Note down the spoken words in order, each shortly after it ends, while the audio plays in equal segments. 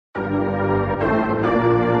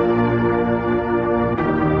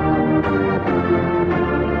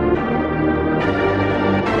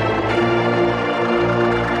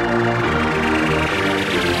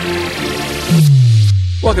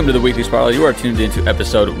to the Weekly Spiral. You are tuned into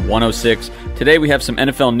episode 106. Today we have some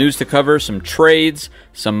NFL news to cover, some trades,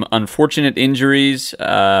 some unfortunate injuries,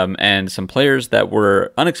 and some players that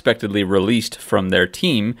were unexpectedly released from their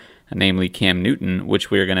team, namely Cam Newton,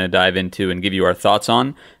 which we are going to dive into and give you our thoughts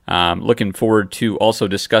on. Looking forward to also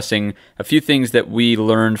discussing a few things that we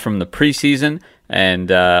learned from the preseason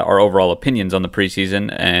and our overall opinions on the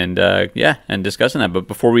preseason, and discussing that. But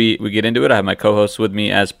before we get into it, I have my co-hosts with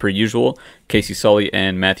me as per usual, Casey Sully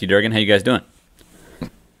and Matthew Durgan. How you guys doing?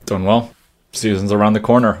 Doing well. Season's around the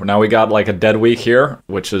corner. Now we got like a dead week here,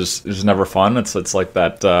 which is never fun. It's like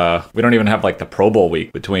that. We don't even have like the Pro Bowl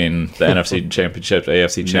week between the NFC Championship,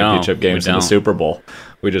 AFC Championship games, and the Super Bowl.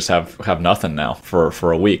 We just have nothing now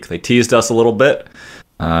for a week. They teased us a little bit,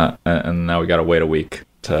 and now we got to wait a week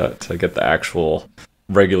to get the actual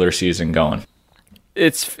regular season going.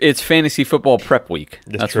 It's fantasy football prep week.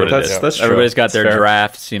 That's what it is. That's true. Everybody's got their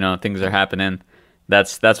drafts. Things are happening.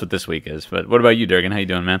 That's what this week is. But what about you, Durgan? How you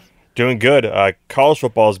doing, man? Doing good. College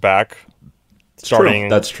football's back. Starting.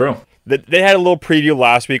 That's true. They had a little preview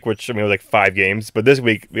last week, which was like 5 games. But this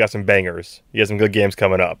week we got some bangers. You got some good games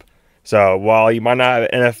coming up. So while you might not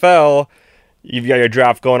have NFL, you've got your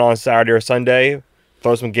draft going on Saturday or Sunday.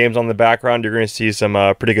 Throw some games on the background. You're going to see some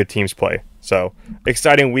pretty good teams play. So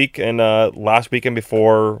exciting week, and last weekend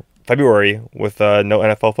before February with no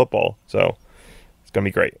NFL football. So it's going to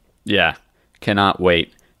be great. Yeah, cannot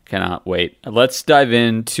wait. Let's dive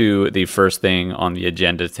into the first thing on the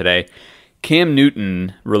agenda today. Cam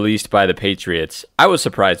Newton released by the Patriots. I was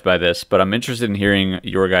surprised by this, but I'm interested in hearing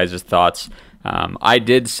your guys' thoughts. I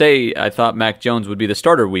did say I thought Mac Jones would be the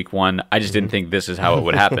starter week 1. I just didn't think this is how it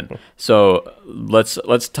would happen. So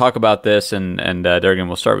let's talk about this, and Durgan,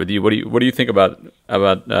 we'll start with you. What do you think about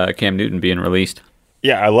Cam Newton being released?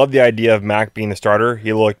 Yeah, I love the idea of Mac being the starter.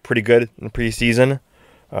 He looked pretty good in preseason,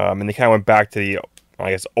 and they kind of went back to the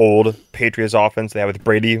old Patriots offense they had with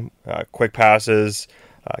Brady, quick passes,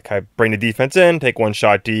 kind of bring the defense in, take one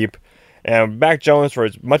shot deep. And Mac Jones, for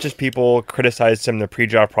as much as people criticized him in the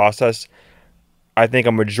pre-draft process, I think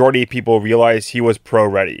a majority of people realized he was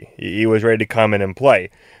pro-ready. He was ready to come in and play.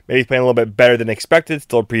 Maybe he's playing a little bit better than expected,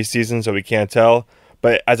 still preseason, so we can't tell.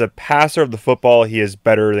 But as a passer of the football, he is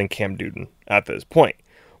better than Cam Newton at this point.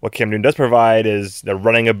 What Cam Newton does provide is the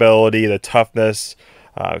running ability, the toughness.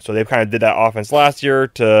 So they kind of did that offense last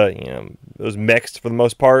year it was mixed for the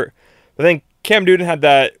most part. I think Cam Newton had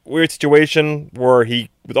that weird situation where he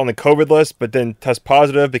was on the COVID list but didn't test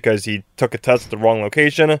positive because he took a test at the wrong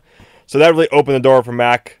location. So that really opened the door for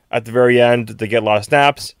Mac at the very end to get a lot of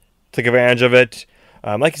snaps, took advantage of it.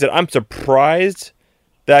 Like you said, I'm surprised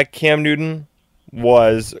that Cam Newton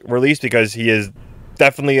was released because he is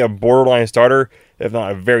definitely a borderline starter, if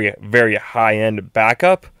not a very, very high-end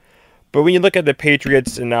backup. But when you look at the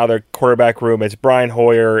Patriots and now their quarterback room, it's Brian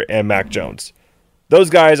Hoyer and Mac Jones. Those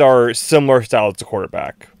guys are similar styles to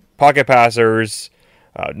quarterback. Pocket passers,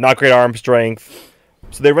 not great arm strength.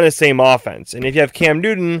 So they run the same offense. And if you have Cam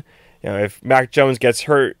Newton, if Mac Jones gets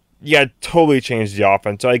hurt, you got to totally change the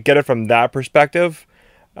offense. So I get it from that perspective.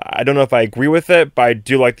 I don't know if I agree with it, but I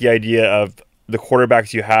do like the idea of the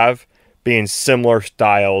quarterbacks you have being similar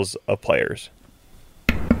styles of players.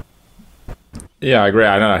 Yeah, I agree.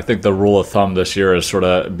 I think the rule of thumb this year is sort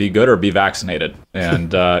of be good or be vaccinated. And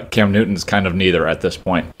Cam Newton's kind of neither at this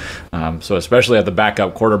point. So especially at the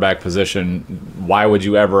backup quarterback position, why would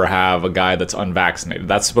you ever have a guy that's unvaccinated?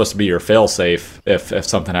 That's supposed to be your fail-safe if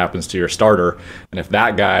something happens to your starter. And if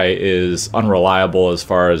that guy is unreliable as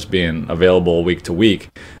far as being available week to week,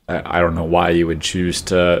 I don't know why you would choose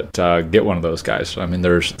to get one of those guys. I mean,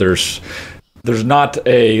 there's not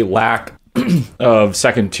a lack of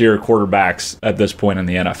second-tier quarterbacks at this point in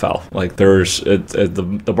the NFL. Like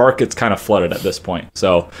the market's kind of flooded at this point.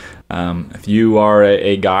 So if you are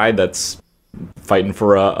a guy that's fighting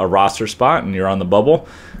for a roster spot and you're on the bubble,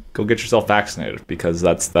 go get yourself vaccinated, because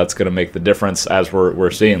that's going to make the difference. As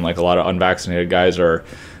we're seeing, like a lot of unvaccinated guys are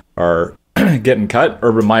getting cut.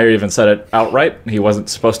 Urban Meyer even said it outright. He wasn't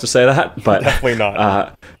supposed to say that, but definitely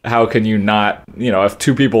not. How can you not? If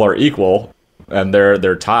 2 people are equal and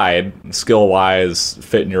they're tied skill-wise,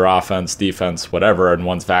 fit in your offense, defense, whatever, and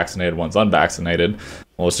one's vaccinated, one's unvaccinated,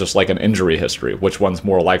 well, it's just like an injury history. Which one's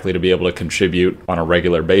more likely to be able to contribute on a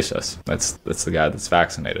regular basis? That's the guy that's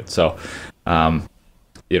vaccinated. So,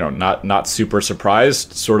 not super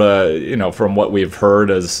surprised, sort of, from what we've heard,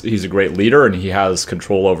 as he's a great leader and he has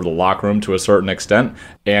control over the locker room to a certain extent,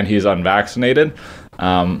 and he's unvaccinated.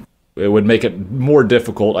 It would make it more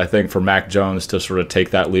difficult, I think, for Mac Jones to sort of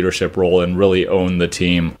take that leadership role and really own the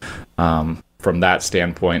team from that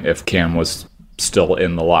standpoint if Cam was still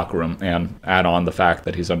in the locker room, and add on the fact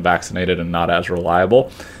that he's unvaccinated and not as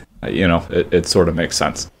reliable. it sort of makes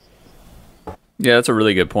sense. Yeah, that's a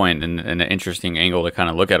really good point and an interesting angle to kind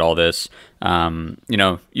of look at all this.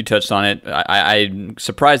 You touched on it. I'm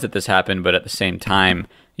surprised that this happened, but at the same time,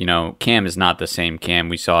 Cam is not the same Cam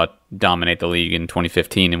we saw dominate the league in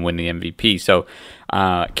 2015 and win the MVP. So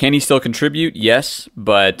can he still contribute? Yes,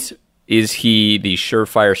 but is he the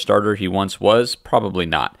surefire starter he once was? Probably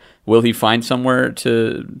not. Will he find somewhere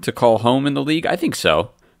to call home in the league? I think so.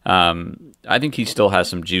 I think he still has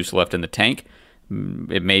some juice left in the tank.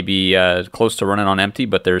 It may be close to running on empty,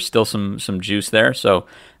 but there's still some juice there. So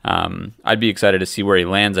I'd be excited to see where he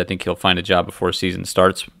lands. I think he'll find a job before season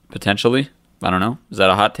starts, potentially. I don't know. Is that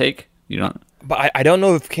a hot take? You don't? But I don't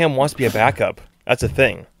know if Cam wants to be a backup. That's the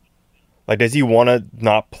thing. Like, does he want to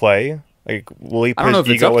not play? Like, will he put I don't know his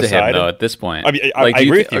if it's ego up to aside? him, though, at this point. I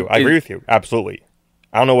agree with you. I agree with you. Absolutely.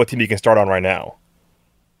 I don't know what team he can start on right now.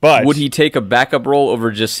 But would he take a backup role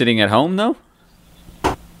over just sitting at home, though?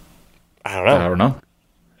 I don't know. I don't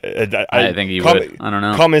know. I think he would. I don't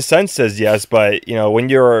know. Common sense says yes, but when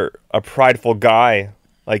you're a prideful guy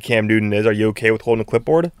like Cam Newton is, are you okay with holding a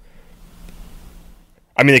clipboard?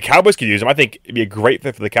 I mean, the Cowboys could use him. I think it'd be a great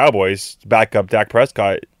fit for the Cowboys to back up Dak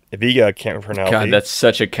Prescott if he can't return healthy. God, that's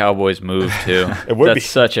such a Cowboys move, too. It would That's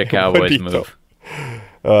such a Cowboys move.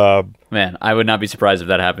 Man, I would not be surprised if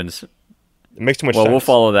that happens. It makes too much sense. Well, we'll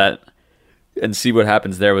follow that and see what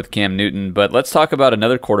happens there with Cam Newton. But let's talk about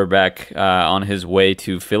another quarterback on his way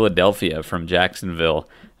to Philadelphia from Jacksonville.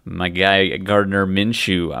 My guy, Gardner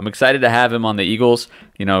Minshew. I'm excited to have him on the Eagles.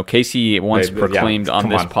 Casey once proclaimed on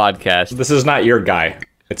this podcast. This is not your guy.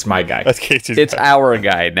 It's my guy. That's Casey's It's guy. our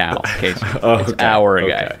guy now, Casey. It's our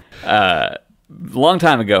guy. Long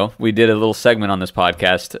time ago, we did a little segment on this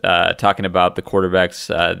podcast talking about the quarterbacks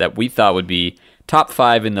that we thought would be top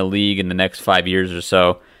 5 in the league in the next 5 years or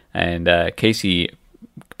so. And Casey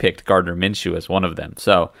picked Gardner Minshew as one of them.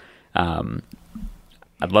 So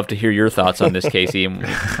I'd love to hear your thoughts on this, Casey,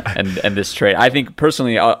 and this trade. I think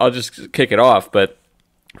personally, I'll just kick it off, but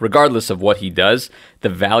regardless of what he does, the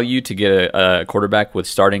value to get a quarterback with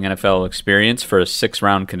starting NFL experience for a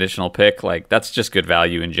 6th-round conditional pick, that's just good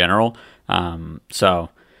value in general. So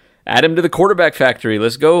add him to the quarterback factory.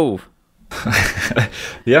 Let's go.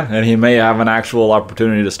 Yeah, and he may have an actual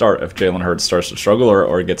opportunity to start if Jalen Hurts starts to struggle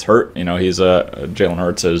or gets hurt. Jalen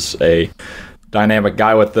Hurts is a dynamic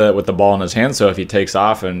guy with the ball in his hand. So if he takes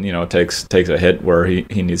off and takes a hit where he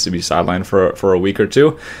needs to be sidelined for a week or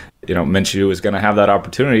two, Minshew is going to have that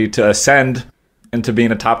opportunity to ascend into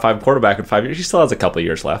being a top 5 quarterback in 5 years. He still has a couple of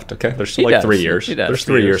years left. Okay, there's still 3 years. There's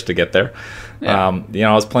 3 years to get there. Yeah.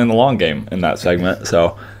 I was playing the long game in that segment,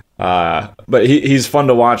 so. But he's fun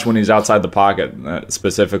to watch when he's outside the pocket.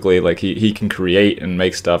 Specifically, he can create and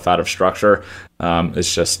make stuff out of structure.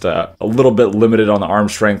 It's just a little bit limited on the arm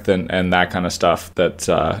strength and that kind of stuff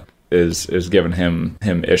that is giving him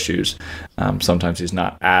issues. Sometimes he's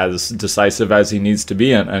not as decisive as he needs to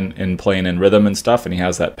be in playing in rhythm and stuff. And he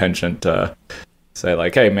has that penchant to say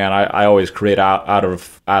hey man, I always create out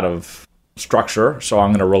of structure, so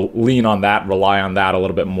I'm going to lean on that, rely on that a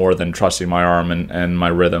little bit more than trusting my arm and my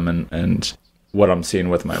rhythm and what I'm seeing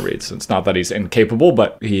with my reads. It's not that he's incapable,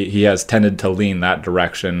 but he has tended to lean that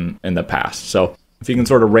direction in the past. So if he can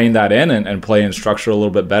sort of rein that in and play in structure a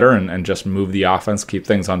little bit better and just move the offense, keep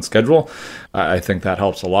things on schedule, I think that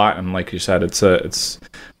helps a lot. And like you said, it's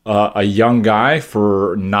a young guy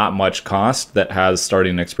for not much cost that has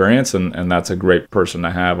starting experience, and that's a great person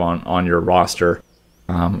to have on your roster.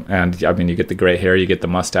 And I mean, you get the gray hair, you get the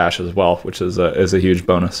mustache as well, which is a huge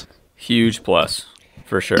bonus. Huge plus,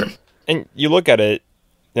 for sure. And you look at it,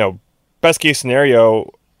 best case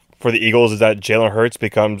scenario for the Eagles is that Jalen Hurts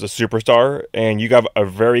becomes a superstar, and you got a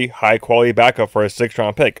very high quality backup for a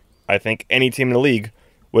 6th-round pick. I think any team in the league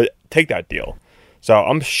would take that deal. So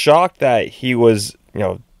I'm shocked that he was,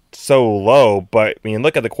 so low. But I mean,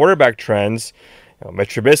 look at the quarterback trends.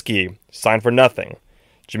 Mitch Trubisky signed for nothing.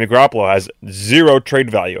 Jimmy Garoppolo has 0 trade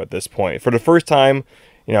value at this point. For the first time,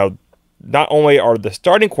 not only are the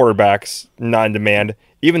starting quarterbacks not in demand,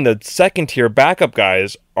 even the second-tier backup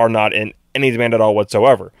guys are not in any demand at all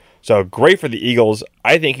whatsoever. So great for the Eagles.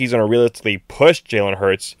 I think he's going to realistically push Jalen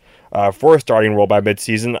Hurts for a starting role by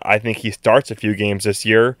midseason. I think he starts a few games this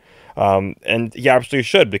year, and he absolutely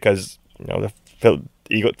should, because the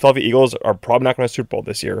Philadelphia Eagles are probably not going to Super Bowl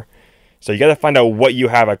this year. So you got to find out what you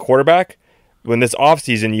have at quarterback. When this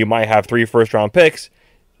offseason you might have 3 first-round picks,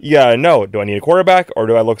 you got to know, do I need a quarterback or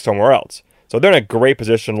do I look somewhere else? So they're in a great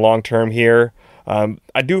position long-term here.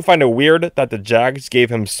 I do find it weird that the Jags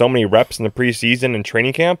gave him so many reps in the preseason and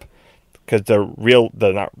training camp, because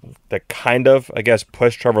the kind of, I guess,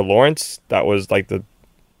 push Trevor Lawrence, that was like the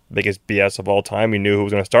biggest BS of all time. We knew who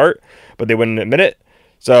was going to start, but they wouldn't admit it.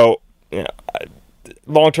 So,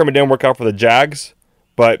 long term, it didn't work out for the Jags,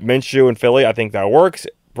 but Minshew and Philly, I think that works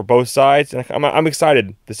for both sides. And I'm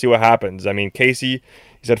excited to see what happens. I mean, Casey,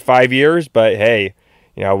 he said 5 years, but hey,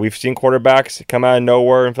 we've seen quarterbacks come out of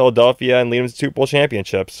nowhere in Philadelphia and lead them to Super Bowl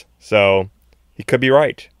championships. So he could be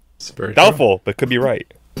right. It's very doubtful, true. But could be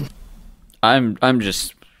right. I'm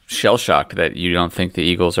just shell shocked that you don't think the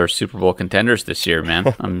Eagles are Super Bowl contenders this year,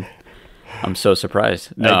 man. I'm so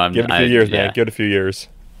surprised. No, give it a few years, man. Give it a few years.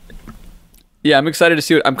 Yeah, I'm excited to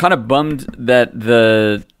see it. I'm kind of bummed that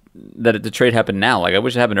the trade happened now. Like, I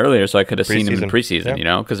wish it happened earlier so I could have seen him in preseason,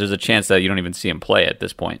 because there's a chance that you don't even see him play at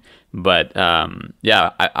this point. But,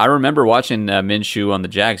 I remember watching Minshew on the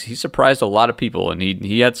Jags. He surprised a lot of people, and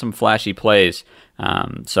he had some flashy plays.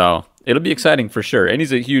 So it'll be exciting for sure. And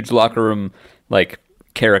he's a huge locker room,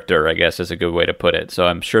 character, I guess is a good way to put it. So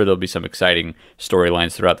I'm sure there'll be some exciting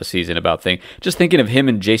storylines throughout the season about things. Just thinking of him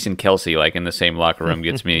and Jason Kelce in the same locker room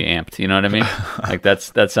gets me amped. You know what I mean?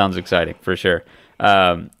 That sounds exciting for sure.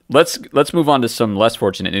 Let's move on to some less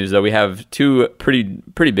fortunate news, though. We have two pretty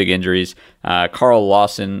big injuries. Carl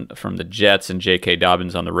Lawson from the Jets and J.K.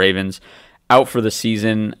 Dobbins on the Ravens out for the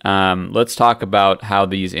season. Let's talk about how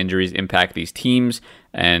these injuries impact these teams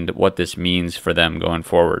and what this means for them going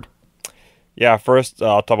forward. Yeah, first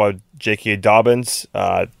I'll talk about J.K. Dobbins.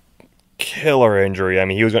 Killer injury. I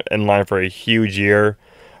mean, he was in line for a huge year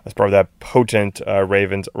as part of that potent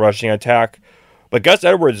Ravens rushing attack. But Gus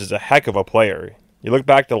Edwards is a heck of a player. You look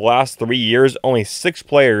back to the last 3 years, only 6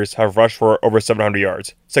 players have rushed for over 700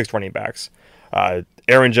 yards. 6 running backs.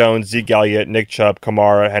 Aaron Jones, Zeke Elliott, Nick Chubb,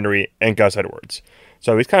 Kamara, Henry, and Gus Edwards.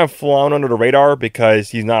 So he's kind of flown under the radar because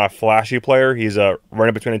he's not a flashy player. He's a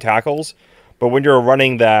running between the tackles. But when you're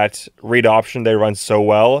running that read option they run so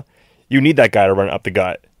well, you need that guy to run up the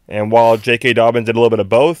gut. And while J.K. Dobbins did a little bit of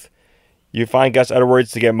both, you find Gus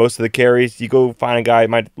Edwards to get most of the carries. You go find a guy, a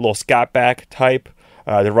little scat back type,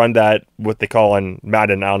 to run that, what they call in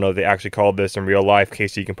Madden. I don't know if they actually called this in real life.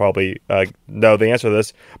 Casey, you can probably know the answer to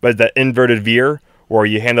this. But it's that inverted veer where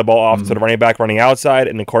you hand the ball off to the running back running outside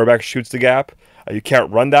and the quarterback shoots the gap. You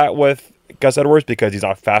can't run that with Gus Edwards because he's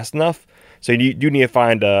not fast enough. So you do need to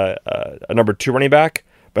find a number 2 running back.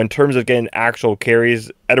 But in terms of getting actual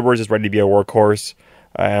carries, Edwards is ready to be a workhorse.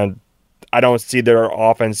 And I don't see their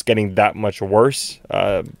offense getting that much worse.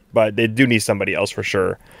 But they do need somebody else for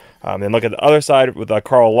sure. And look at the other side with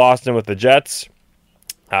Carl Lawson with the Jets.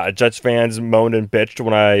 Jets fans moaned and bitched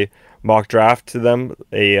when I mock draft to them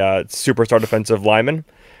a superstar defensive lineman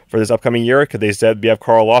for this upcoming year because they said we have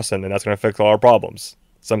Carl Lawson and that's going to fix all our problems.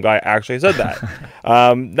 Some guy actually said that.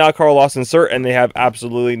 Now Carl Lawson's hurt, and they have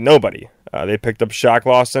absolutely nobody. They picked up Shaq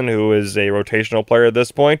Lawson, who is a rotational player at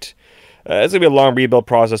this point. It's going to be a long rebuild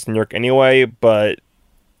process in New York anyway, but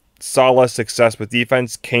solid success with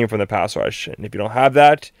defense came from the pass rush. And if you don't have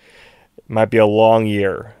that, it might be a long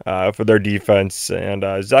year for their defense. And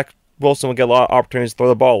Zach Wilson will get a lot of opportunities to throw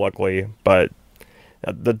the ball, luckily. But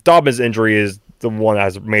the Dobbins injury is the one that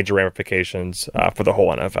has major ramifications for the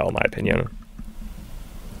whole NFL, in my opinion.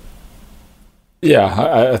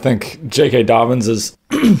 Yeah, I think J.K. Dobbins is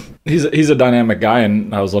he's a dynamic guy,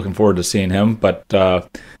 and I was looking forward to seeing him. But that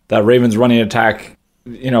Ravens running attack,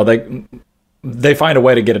 they find a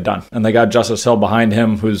way to get it done, and they got Justice Hill behind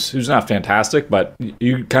him, who's not fantastic, but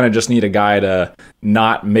you kind of just need a guy to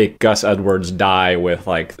not make Gus Edwards die with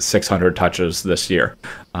 600 touches this year.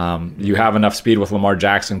 You have enough speed with Lamar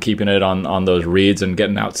Jackson keeping it on those reads and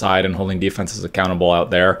getting outside and holding defenses accountable out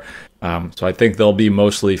there. So I think they'll be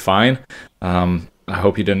mostly fine. I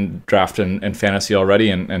hope you didn't draft in fantasy already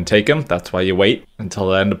and take him. That's why you wait until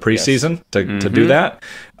the end of preseason to do that.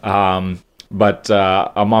 But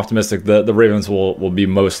I'm optimistic that the Ravens will be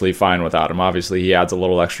mostly fine without him. Obviously, he adds a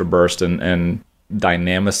little extra burst and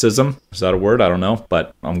dynamicism. Is that a word? I don't know,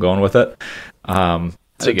 but I'm going with it to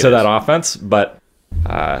that offense. But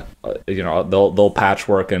they'll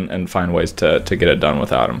patchwork and find ways to get it done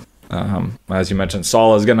without him. As you mentioned,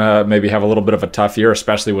 Saleh is going to maybe have a little bit of a tough year,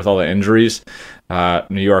 especially with all the injuries.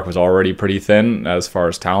 New York was already pretty thin as far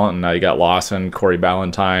as talent, and now you got Lawson, Corey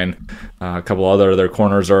Ballantyne, a couple other their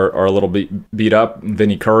corners are a little bit beat up.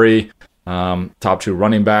 Vinny Curry, top 2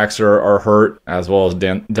 running backs are hurt, as well as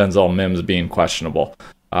Denzel Mims being questionable.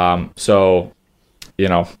 So,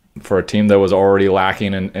 for a team that was already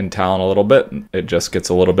lacking in talent a little bit, it just gets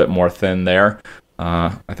a little bit more thin there.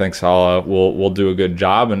 I think Saleh will do a good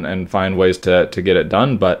job and find ways to get it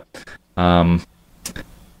done, but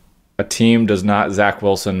a team does not Zach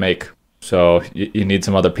Wilson make, so you need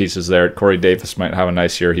some other pieces there. Corey Davis might have a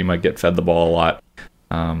nice year. He might get fed the ball a lot,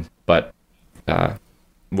 but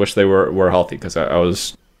wish they were healthy because I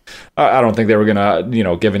was I don't think they were going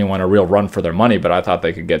to, give anyone a real run for their money, but I thought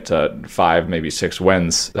they could get to 5, maybe 6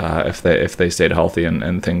 wins if they stayed healthy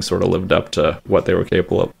and things sort of lived up to what they were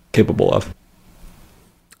capable of.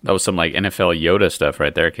 That was some like NFL Yoda stuff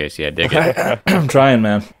right there, Casey. I dig it. I'm trying,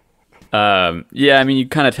 man. Yeah, I mean, you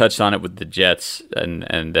kind of touched on it with the Jets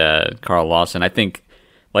and Carl Lawson. I think,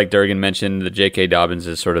 like Durgan mentioned, the J.K. Dobbins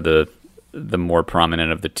is sort of the more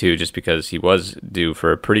prominent of the two, just because he was due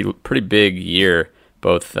for a pretty big year,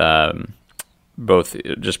 both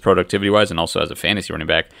just productivity wise and also as a fantasy running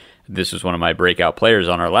back. This was one of my breakout players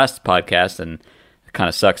on our last podcast, and it kind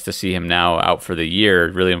of sucks to see him now out for the year.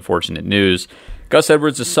 Really unfortunate news. Gus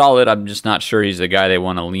Edwards is solid. I'm just not sure he's the guy they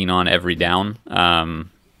want to lean on every down.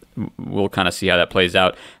 We'll kind of see how that plays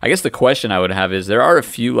out. I guess the question I would have is, there are a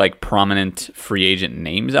few like prominent free agent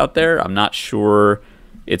names out there. I'm not sure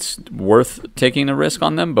it's worth taking a risk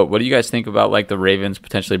on them, but what do you guys think about like the Ravens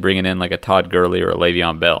potentially bringing in like a Todd Gurley or a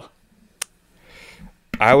Le'Veon Bell?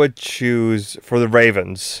 I would choose, for the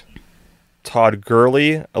Ravens, Todd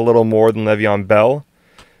Gurley a little more than Le'Veon Bell.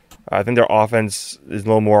 I think their offense is a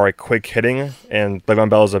little more like quick hitting, and Le'Veon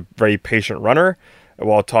Bell is a very patient runner,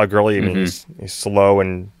 while Todd Gurley, he's slow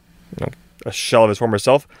and a shell of his former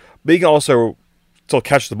self, but he can also still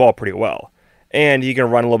catch the ball pretty well, and he can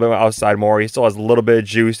run a little bit outside more. He still has a little bit of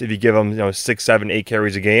juice if you give him 6, 7, 8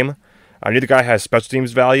 carries a game. Neither guy has special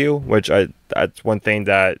teams value, which that's one thing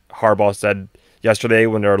that Harbaugh said yesterday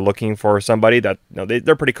when they're looking for somebody that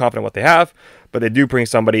they're pretty confident what they have, but they do bring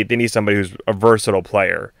somebody. They need somebody who's a versatile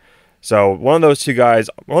player. So one of those two guys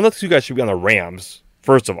should be on the Rams.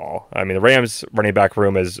 First of all, I mean, the Rams running back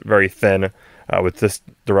room is very thin with this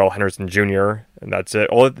Darrell Henderson Jr. and that's it.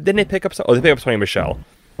 Oh, didn't they pick up? They picked up Tony Michelle.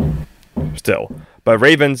 Still, but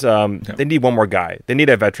Ravens, they need one more guy. They need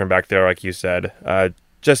a veteran back there, like you said.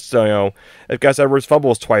 Just so if Gus Edwards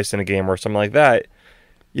fumbles twice in a game or something like that,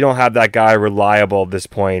 you don't have that guy reliable at this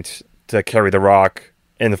point to carry the rock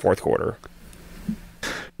in the fourth quarter.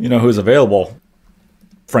 You know who's available?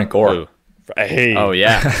 Frank Gore. Ooh. Hey. Oh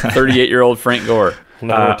yeah, 38-year-old Frank Gore.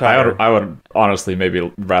 I would honestly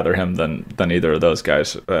maybe rather him than either of those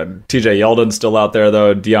guys. TJ Yeldon's still out there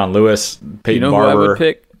though. Dion Lewis, Peyton Barber. Who I would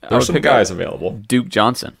pick? There's some guys available. Duke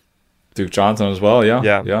Johnson. Duke Johnson as well.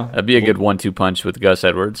 Yeah. That'd be a good 1-2 punch with Gus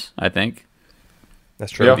Edwards, I think.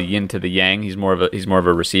 That's true. The yin to the yang. He's more of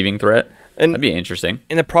a receiving threat. And that'd be interesting.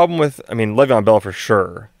 And the problem with, Le'Veon Bell for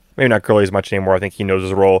sure, maybe not Gurley as much anymore. I think he knows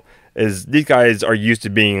his role. Is these guys are used to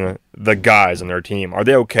being the guys on their team. Are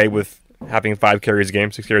they okay with having 5 carries a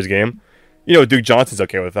game, 6 carries a game? Duke Johnson's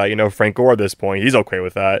okay with that. Frank Gore at this point, he's okay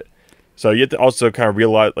with that. So you have to also kind of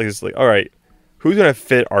realize, all right, who's going to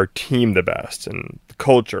fit our team the best and the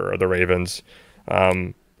culture of the Ravens?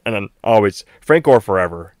 And then always Frank Gore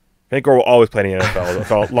forever. Frank Gore will always play in the NFL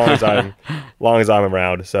for as long as I'm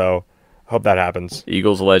around. So hope that happens.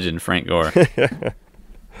 Eagles legend Frank Gore.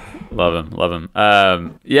 Love him.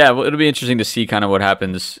 Yeah, well, it'll be interesting to see kind of what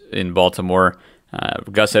happens in Baltimore.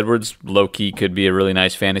 Gus Edwards, low-key, could be a really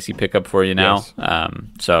nice fantasy pickup for you now. Yes.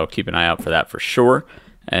 So keep an eye out for that for sure,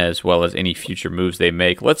 as well as any future moves they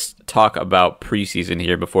make. Let's talk about preseason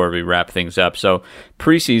here before we wrap things up. So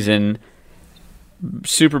preseason,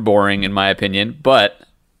 super boring in my opinion, but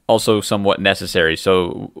also somewhat necessary.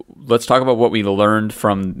 So let's talk about what we learned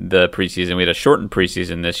from the preseason. We had a shortened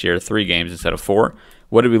preseason this year, 3 games instead of 4.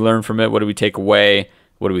 What did we learn from it? What did we take away?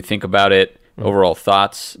 What do we think about it? Overall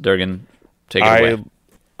thoughts, Durgan, take it away.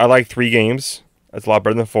 I like 3 games. That's a lot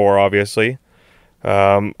better than 4, obviously.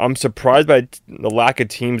 I'm surprised by the lack of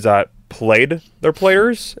teams that played their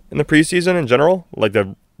players in the preseason in general. Like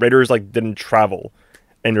the Raiders didn't travel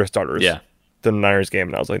in their starters to the Niners game.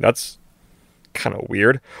 And I was like, that's kind of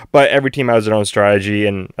weird. But every team has their own strategy.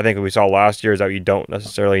 And I think what we saw last year is that you don't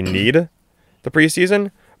necessarily need the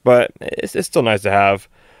preseason. But it's still nice to have.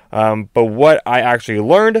 But what I actually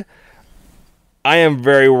learned, I am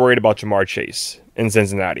very worried about Jamar Chase in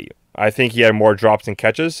Cincinnati. I think he had more drops and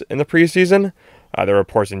catches in the preseason. There were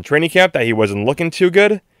reports in training camp that he wasn't looking too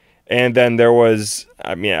good. And then there was,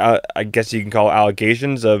 I guess you can call it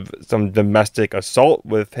allegations of some domestic assault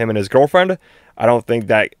with him and his girlfriend. I don't think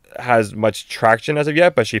that has much traction as of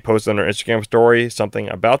yet, but she posted on her Instagram story something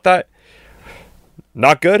about that.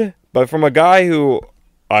 Not good, but from a guy who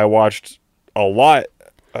I watched a lot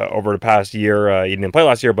over the past year. He didn't play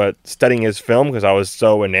last year, but studying his film because I was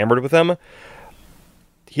so enamored with him.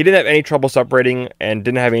 He didn't have any trouble separating and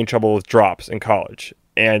didn't have any trouble with drops in college.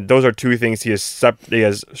 And those are 2 things he is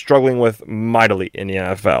struggling with mightily in the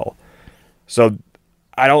NFL. So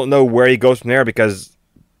I don't know where he goes from there because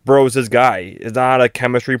Burrow's his guy. It's not a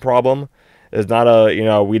chemistry problem. It's not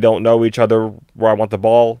a, we don't know each other where I want the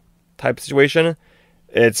ball type situation.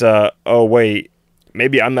 It's oh wait,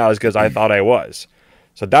 maybe I'm not as good as I thought I was.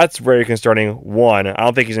 So that's very concerning. One, I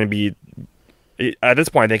don't think he's going to be at this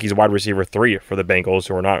point. I think he's wide receiver 3 for the Bengals,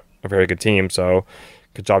 who are not a very good team. So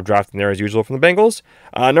good job drafting there as usual from the Bengals.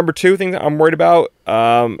 Number 2 thing that I'm worried about.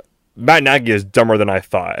 Matt Nagy is dumber than I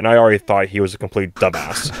thought, and I already thought he was a complete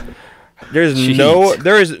dumbass. There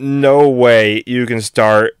is no way you can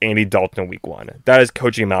start Andy Dalton week 1. That is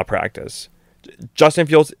coaching malpractice. Justin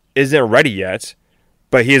Fields isn't ready yet,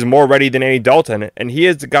 but he is more ready than Andy Dalton, and he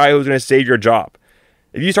is the guy who's going to save your job.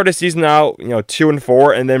 If you start a season out,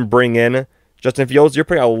 2-4, and then bring in Justin Fields, you're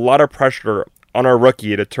putting a lot of pressure on a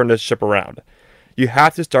rookie to turn this ship around. You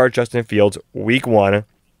have to start Justin Fields week 1,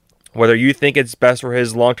 whether you think it's best for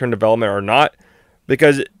his long-term development or not,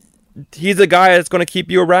 because he's the guy that's going to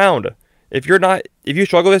keep you around. If you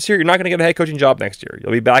struggle this year, you're not going to get a head coaching job next year.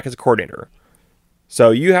 You'll be back as a coordinator.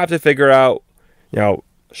 So you have to figure out,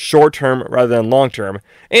 short-term rather than long-term.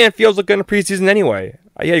 And Fields looked good in the preseason anyway.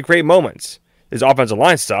 He had great moments. His offensive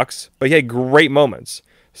line sucks, but he had great moments.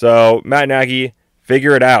 So, Matt Nagy,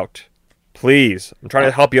 figure it out. Please. I'm trying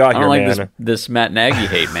to help you out here, man. I don't like this Matt Nagy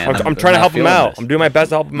hate, man. I'm trying to help him out. I'm doing my best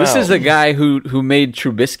to help him out. This is the guy who made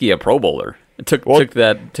Trubisky a Pro Bowler. Took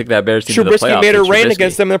that Bears team to the playoffs. Trubisky made a rain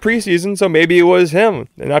against them in the preseason, so maybe it was him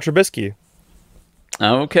and not Trubisky.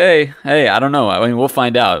 Okay. Hey, I don't know. I mean, we'll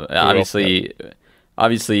find out.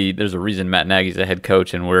 Obviously, there's a reason Matt Nagy's the head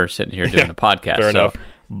coach, and we're sitting here doing the podcast. Fair enough.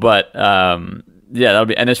 But that'll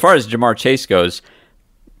be. And as far as Jamar Chase goes,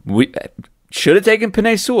 we should have taken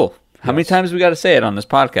Penei Sewell. How many times we got to say it on this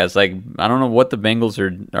podcast? Like, I don't know what the Bengals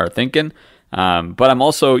are thinking, but I'm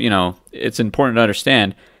also, it's important to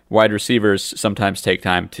understand wide receivers sometimes take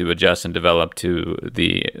time to adjust and develop to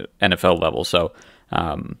the NFL level. So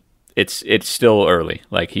it's still early.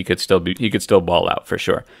 Like he could still ball out for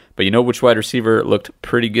sure. But which wide receiver looked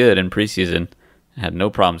pretty good in preseason, had no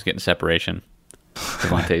problems getting separation?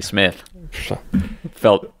 Devontae Smith.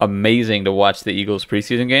 Felt amazing to watch the Eagles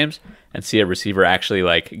preseason games and see a receiver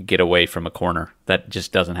actually get away from a corner. That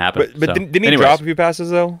just doesn't happen. But didn't he drop a few passes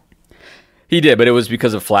though? He did, but it was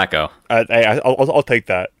because of Flacco. I'll take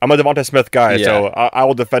that. I'm a Devontae Smith guy, so I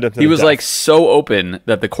will defend him. He was so open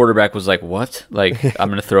that the quarterback was like, "What? I'm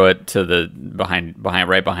going to throw it to the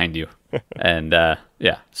right behind you." And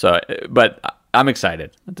so, but I'm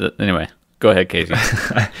excited. Anyway, go ahead, Casey.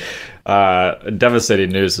 Devastating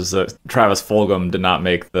news is that Travis Fulgham did not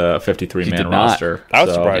make the 53-man roster. I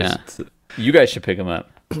was surprised. Yeah. You guys should pick him up.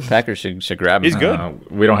 Packers should grab him. He's good.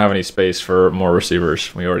 We don't have any space for more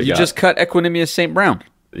receivers. We already just cut Equanimeous St. Brown.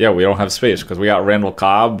 Yeah, we don't have space because we got Randall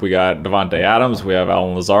Cobb, we got Devontae Adams, we have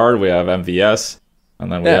Alan Lazard, we have MVS, and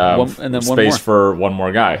then we have space for one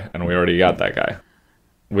more guy, and we already got that guy.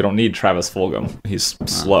 We don't need Travis Fulgham. He's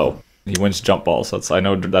slow. He wins jump balls. I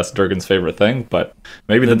know that's Durgan's favorite thing, but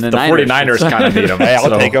maybe the 49ers kind of need him. Hey,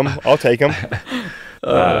 I'll take him.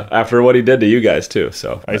 After what he did to you guys too,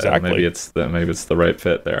 so exactly. maybe it's the right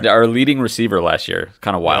fit there. Our leading receiver last year,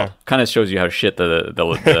 kind of wild. Kind of shows you how shit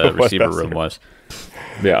the receiver room was.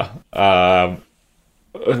 Yeah, forgot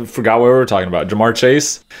what we were talking about. Jamar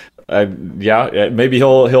Chase. Maybe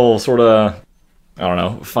he'll sort of, I don't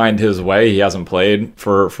know, find his way. He hasn't played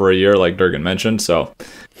for a year, like Durgan mentioned, so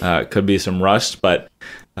could be some rust. But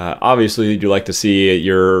obviously, you'd like to see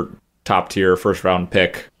your top tier first round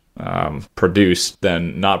pick produce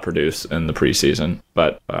than not produce in the preseason.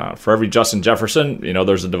 But for every Justin Jefferson,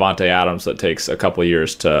 there's a Devontae Adams that takes a couple of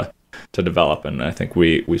years to develop. And I think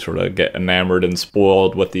we sort of get enamored and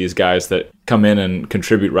spoiled with these guys that come in and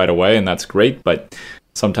contribute right away, and that's great. But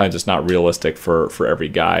sometimes it's not realistic for every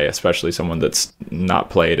guy, especially someone that's not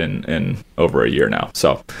played in over a year now.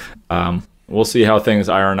 So we'll see how things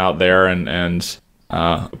iron out there. And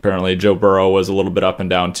apparently Joe Burrow was a little bit up and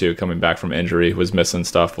down too, coming back from injury, was missing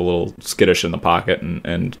stuff, a little skittish in the pocket,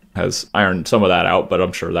 and has ironed some of that out, but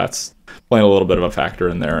I'm sure that's playing a little bit of a factor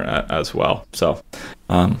in there as well. So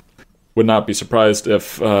would not be surprised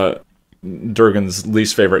if Durgan's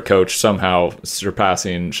least favorite coach somehow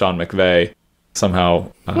surpassing Sean McVay,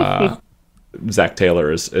 somehow Zach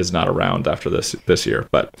Taylor is not around after this year.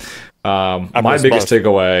 But my biggest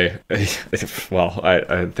takeaway, well,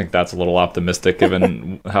 I think that's a little optimistic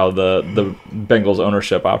given how the Bengals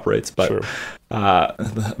ownership operates. But sure.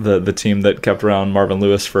 The team that kept around Marvin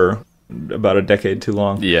Lewis for about a decade too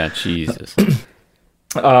long. Yeah, Jesus.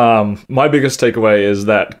 My biggest takeaway is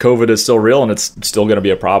that COVID is still real and it's still going to be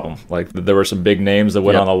a problem. Like there were some big names that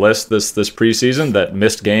went on the list this preseason that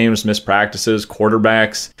missed games, missed practices,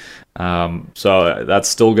 quarterbacks. So that's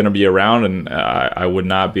still going to be around, and I would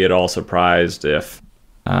not be at all surprised if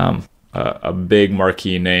a big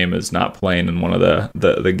marquee name is not playing in one of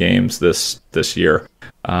the games this year.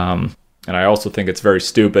 And I also think it's very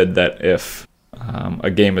stupid that if a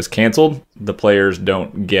game is canceled, the players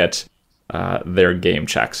don't get their game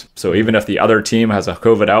checks. So even if the other team has a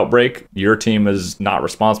COVID outbreak, your team is not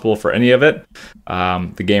responsible for any of it.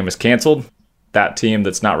 The game is canceled. That team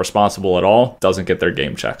that's not responsible at all doesn't get their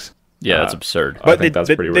game checks. Yeah, that's absurd. I think that's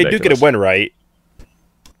pretty ridiculous. They do get a win, right?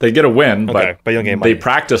 They get a win, okay, but you don't get money. They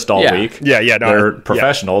practiced all week. No, they're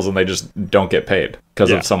professionals, and they just don't get paid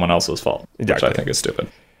because of someone else's fault, exactly. which I think is stupid.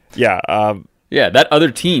 Yeah. Yeah, that other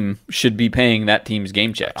team should be paying that team's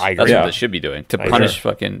game checks. I agree. That's what they should be doing to punish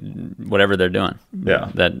fucking whatever they're doing. Yeah,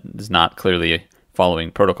 that is not clearly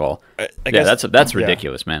following protocol. I guess, that's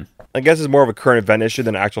ridiculous, man. I guess it's more of a current event issue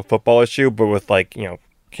than an actual football issue, but with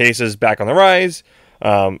cases back on the rise,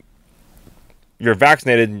 you're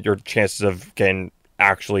vaccinated, your chances of getting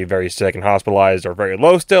actually very sick and hospitalized are very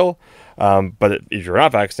low still. But if you're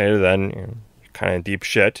not vaccinated, then you're kind of in deep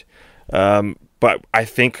shit. But I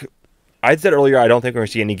think I said earlier, I don't think we're going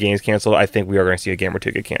to see any games canceled. I think we are going to see a game or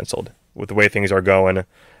two get canceled with the way things are going.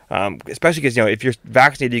 Especially because, if you're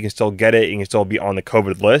vaccinated, you can still get it. You can still be on the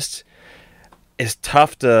COVID list. It's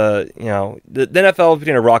tough to, the NFL is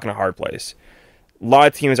between a rock and a hard place. A lot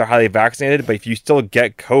of teams are highly vaccinated, but if you still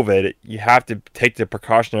get COVID, you have to take the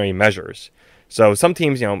precautionary measures. So some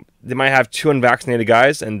teams, they might have 2 unvaccinated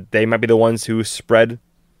guys, and they might be the ones who spread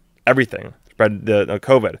everything, spread the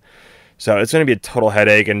COVID. So it's going to be a total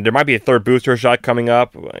headache, and there might be a third booster shot coming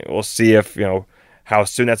up. We'll see if, how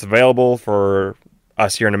soon that's available for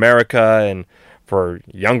us here in America and for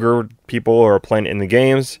younger people who are playing in the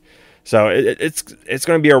games. So it's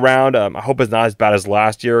going to be around. I hope it's not as bad as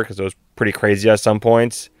last year because it was pretty crazy at some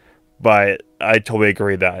points. But I totally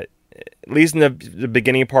agree that, at least in the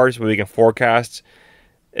beginning parts where we can forecast,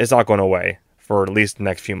 it's not going away for at least the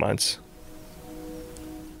next few months.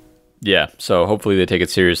 Yeah, so hopefully they take it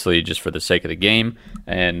seriously just for the sake of the game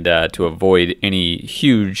and to avoid any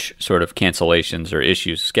huge sort of cancellations or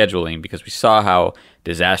issues scheduling, because we saw how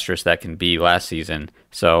disastrous that can be last season.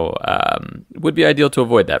 So it would be ideal to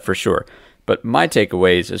avoid that for sure. But my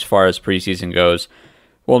takeaways as far as preseason goes,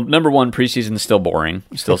 well, number one, preseason is still boring.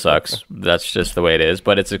 Still sucks. That's just the way it is.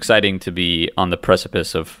 But it's exciting to be on the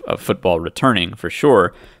precipice of football returning for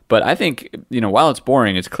sure. But I think, while it's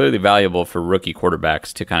boring, it's clearly valuable for rookie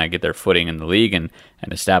quarterbacks to kind of get their footing in the league and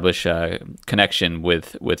establish a connection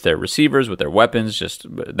with their receivers, with their weapons, just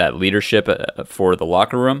that leadership for the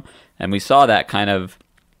locker room. And we saw that kind of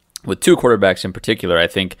with 2 quarterbacks in particular, I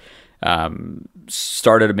think,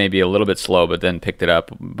 started maybe a little bit slow, but then picked it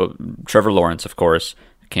up. But Trevor Lawrence, of course,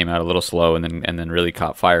 came out a little slow and then really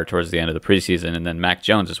caught fire towards the end of the preseason, and then Mac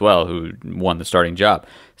Jones as well, who won the starting job.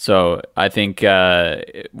 So I think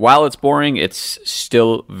while it's boring, it's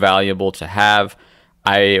still valuable to have.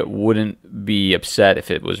 I wouldn't be upset if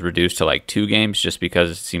it was reduced to 2 games, just because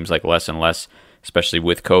it seems like less and less, especially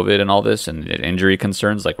with COVID and all this and injury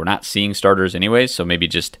concerns. We're not seeing starters anyways, so maybe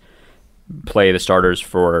just play the starters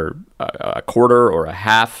for a quarter or a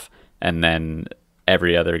half, and then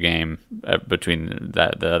every other game between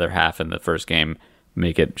the other half and the first game,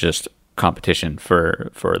 make it just competition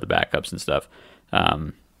for the backups and stuff.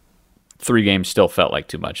 3 games still felt like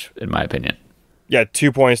too much, in my opinion. Yeah,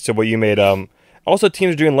 2 points to what you made. Also,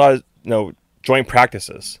 teams are doing a lot of joint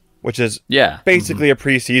practices, which is basically a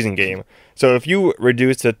preseason game. So if you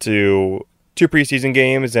reduce it to 2 preseason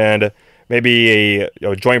games and maybe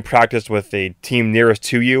a joint practice with a team nearest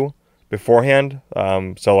to you beforehand,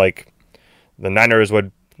 the Niners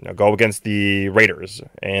would go against the Raiders,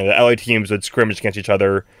 and the LA teams would scrimmage against each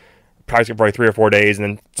other, practice for probably 3 or 4 days, and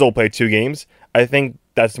then still play 2 games. I think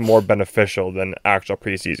that's more beneficial than actual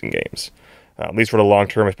preseason games, at least for the long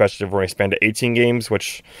term, especially if we're going to expand to 18 games,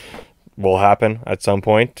 which will happen at some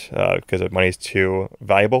point because the money is too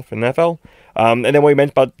valuable for the NFL. And then what you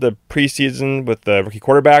mentioned about the preseason with the rookie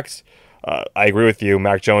quarterbacks, I agree with you.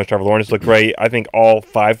 Mac Jones, Trevor Lawrence looked great. I think all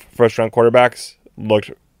 5 first-round quarterbacks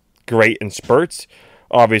looked great in spurts.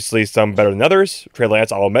 Obviously, some better than others. Trey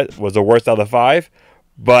Lance, I'll admit, was the worst out of the 5.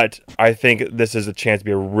 But I think this is a chance to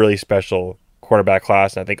be a really special quarterback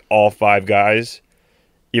class. And I think all 5 guys,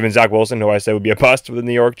 even Zach Wilson, who I said would be a bust with the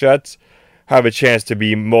New York Jets, have a chance to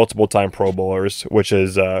be multiple-time Pro Bowlers, which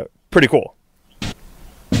is pretty cool.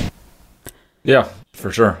 Yeah, For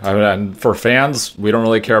sure. I mean, and for fans, we don't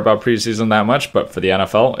really care about preseason that much, but for the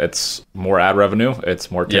NFL, it's more ad revenue. It's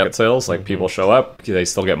more ticket sales. Like, people show up, they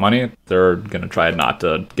still get money. They're going to try not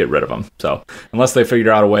to get rid of them. So unless they figure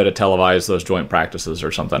out a way to televise those joint practices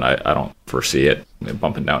or something, I don't foresee it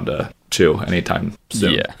bumping down to 2 anytime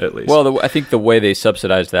soon, at least. Well, I think the way they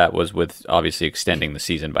subsidized that was with obviously extending the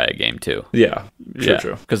season by a game too. Yeah,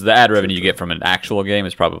 true. Because the ad revenue you get from an actual game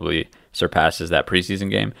is probably surpasses that preseason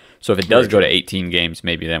game. So if it does go to 18 games,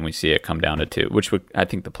 maybe then we see it come down to 2, which I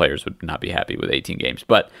think the players would not be happy with 18 games.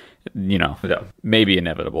 But, maybe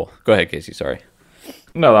inevitable. Go ahead, Casey, sorry.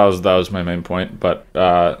 No, that was my main point. But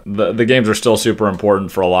the games are still super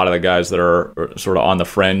important for a lot of the guys that are sort of on the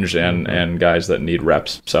fringe and guys that need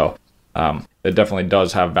reps. So it definitely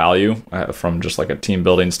does have value from just like a team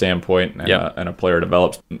building standpoint and a player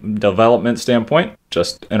development standpoint.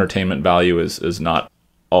 Just entertainment value is not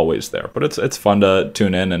always there, but it's fun to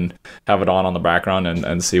tune in and have it on the background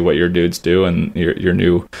and see what your dudes do and your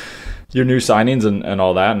new signings and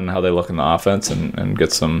all that and how they look in the offense and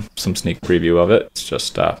get some sneak preview of it. It's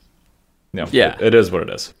just it is what it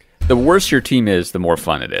is. The worse your team is, the more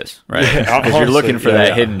fun it is, right? Because you're looking for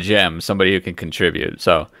that hidden gem, somebody who can contribute.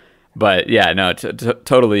 So, but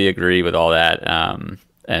totally agree with all that.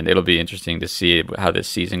 And it'll be interesting to see how this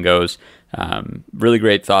season goes. Really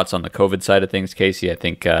great thoughts on the COVID side of things, Casey. I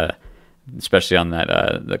think, especially on that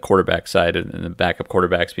the quarterback side and the backup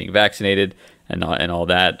quarterbacks being vaccinated and all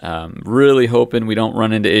that. Really hoping we don't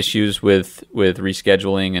run into issues with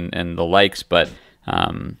rescheduling and the likes. But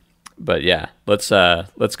yeah, let's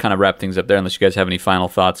kind of wrap things up there. Unless you guys have any final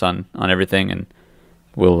thoughts on everything, and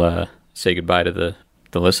we'll say goodbye to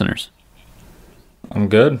the listeners. I'm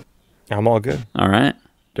good. I'm all good. All right.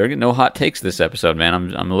 Durgan, no hot takes this episode, man.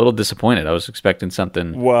 I'm a little disappointed. I was expecting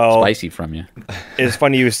something spicy from you. It's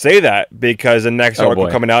funny you say that because the next article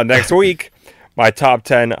coming out next week, my top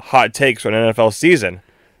 10 hot takes for an NFL season,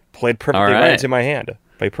 played perfectly right into my hand.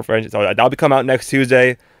 Played perfectly. So that'll be coming out next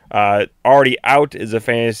Tuesday. Already out is a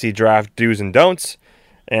fantasy draft do's and don'ts,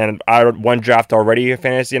 and I had one draft already in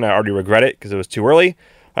fantasy, and I already regret it because it was too early.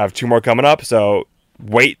 I have 2 more coming up, so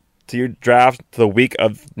wait till you draft to the week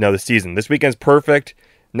of the season. This weekend's perfect.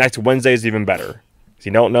 Next Wednesday is even better because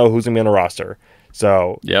you don't know who's going to be on the roster.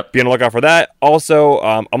 So be on the lookout for that. Also,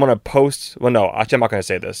 I'm going to post... Well, no, actually, I'm not going to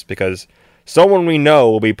say this because someone we know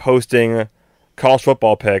will be posting college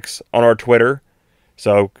football picks on our Twitter.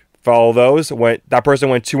 So follow those. That person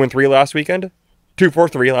went 2-3 last weekend.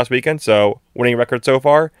 2-4-3 last weekend. So winning record so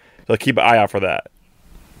far. So keep an eye out for that.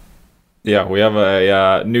 Yeah, we have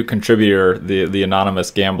a new contributor, the anonymous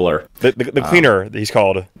gambler. The cleaner, he's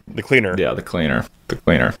called. The cleaner. Yeah, the cleaner.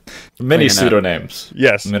 Many pseudonames.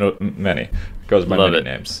 Yes. Many. Goes by many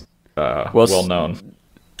names. Well known.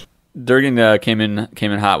 Durgan came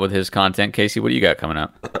in hot with his content. Casey, what do you got coming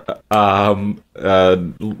up?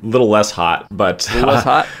 Little less hot, but less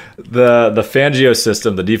hot. The Fangio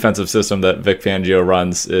system, the defensive system that Vic Fangio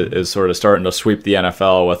runs, is sort of starting to sweep the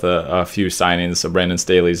NFL with a few signings. So Brandon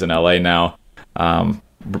Staley's in LA now.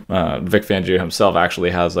 Vic Fangio himself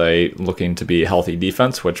actually has a looking to be healthy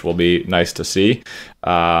defense, which will be nice to see.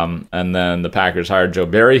 And then the Packers hired Joe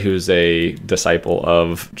Barry, who's a disciple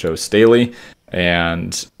of Joe Staley.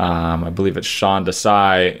 And I believe it's Sean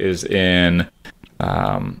Desai is in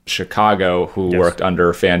Chicago, who worked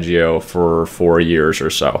under Fangio for 4 years or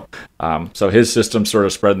so. So his system's sort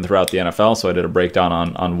of spreading throughout the NFL. So I did a breakdown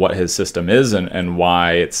on what his system is and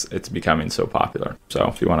why it's becoming so popular. So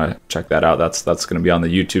if you want to check that out, that's going to be on the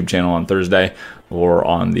YouTube channel on Thursday or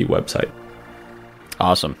on the website.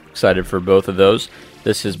 Awesome. Excited for both of those.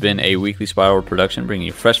 This has been a Weekly Spiral production, bringing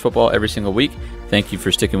you fresh football every single week. Thank you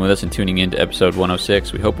for sticking with us and tuning in to episode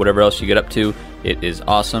 106. We hope whatever else you get up to, it is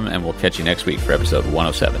awesome, and we'll catch you next week for episode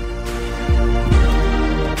 107.